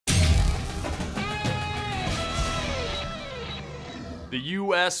The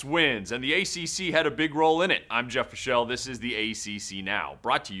U.S. wins, and the ACC had a big role in it. I'm Jeff Fischel. This is the ACC Now,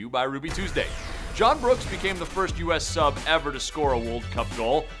 brought to you by Ruby Tuesday. John Brooks became the first U.S. sub ever to score a World Cup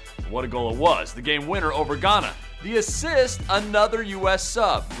goal. What a goal it was. The game winner over Ghana. The assist, another U.S.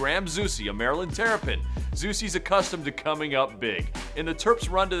 sub, Graham Zusi, a Maryland Terrapin. Zusi's accustomed to coming up big. In the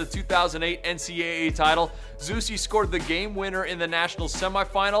Terps' run to the 2008 NCAA title, Zusi scored the game winner in the national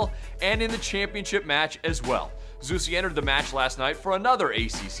semifinal and in the championship match as well. Zusi entered the match last night for another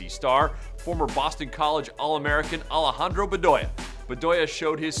ACC star, former Boston College All-American Alejandro Bedoya. Bedoya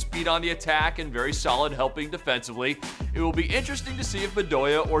showed his speed on the attack and very solid helping defensively. It will be interesting to see if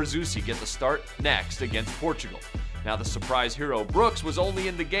Bedoya or Zusi get the start next against Portugal. Now, the surprise hero Brooks was only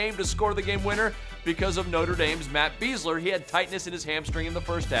in the game to score the game winner because of Notre Dame's Matt Besler. He had tightness in his hamstring in the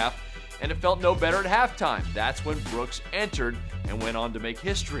first half, and it felt no better at halftime. That's when Brooks entered and went on to make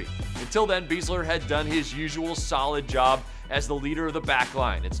history. Until then, Besler had done his usual solid job as the leader of the back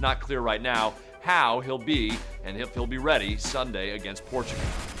line. It's not clear right now how he'll be and if he'll be ready Sunday against Portugal.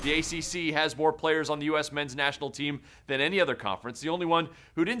 The ACC has more players on the U.S. men's national team than any other conference. The only one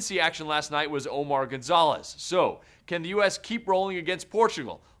who didn't see action last night was Omar Gonzalez. So, can the U.S. keep rolling against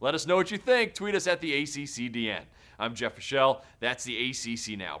Portugal? Let us know what you think. Tweet us at the ACCDN. I'm Jeff Fischel. That's the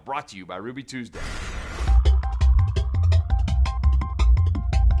ACC Now, brought to you by Ruby Tuesday.